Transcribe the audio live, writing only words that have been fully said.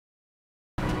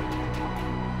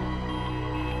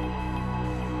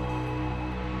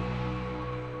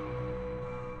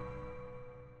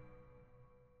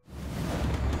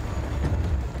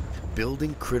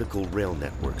Building critical rail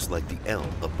networks like the L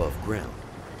above ground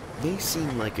may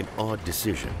seem like an odd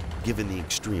decision given the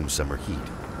extreme summer heat.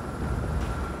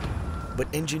 But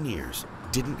engineers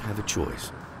didn't have a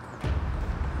choice.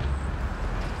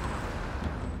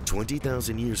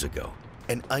 20,000 years ago,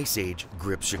 an ice age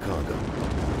gripped Chicago.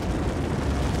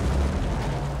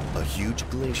 A huge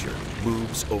glacier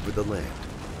moves over the land.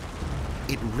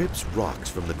 It rips rocks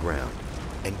from the ground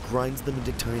and grinds them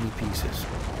into tiny pieces.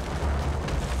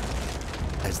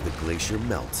 As the glacier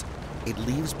melts, it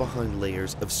leaves behind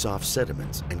layers of soft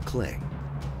sediments and clay,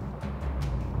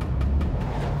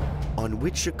 on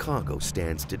which Chicago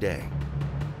stands today.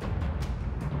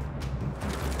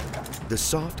 The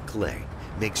soft clay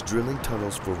makes drilling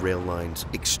tunnels for rail lines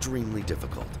extremely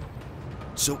difficult.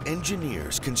 So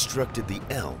engineers constructed the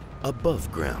L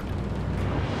above ground.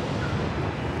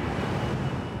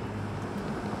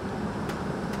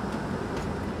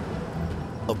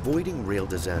 Avoiding rail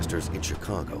disasters in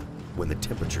Chicago when the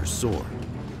temperatures soar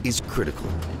is critical.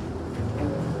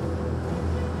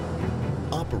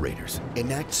 Operators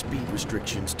enact speed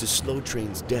restrictions to slow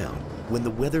trains down when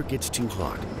the weather gets too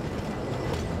hot.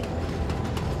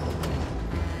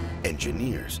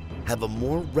 Engineers have a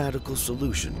more radical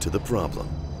solution to the problem.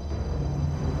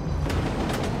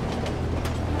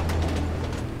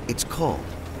 It's called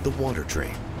the water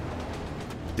train.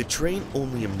 The train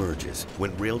only emerges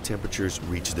when rail temperatures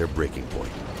reach their breaking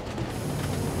point.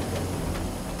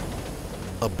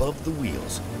 Above the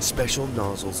wheels, special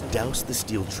nozzles douse the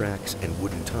steel tracks and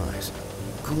wooden ties,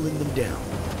 cooling them down.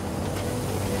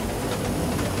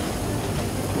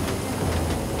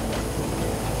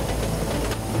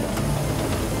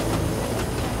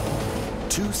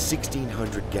 Two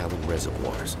 1,600-gallon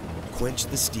reservoirs quench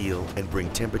the steel and bring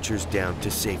temperatures down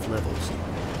to safe levels,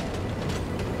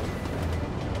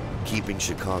 keeping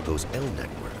Chicago's L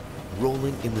network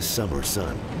rolling in the summer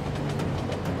sun.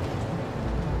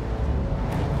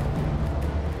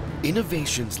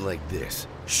 Innovations like this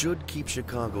should keep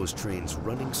Chicago's trains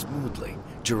running smoothly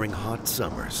during hot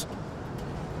summers.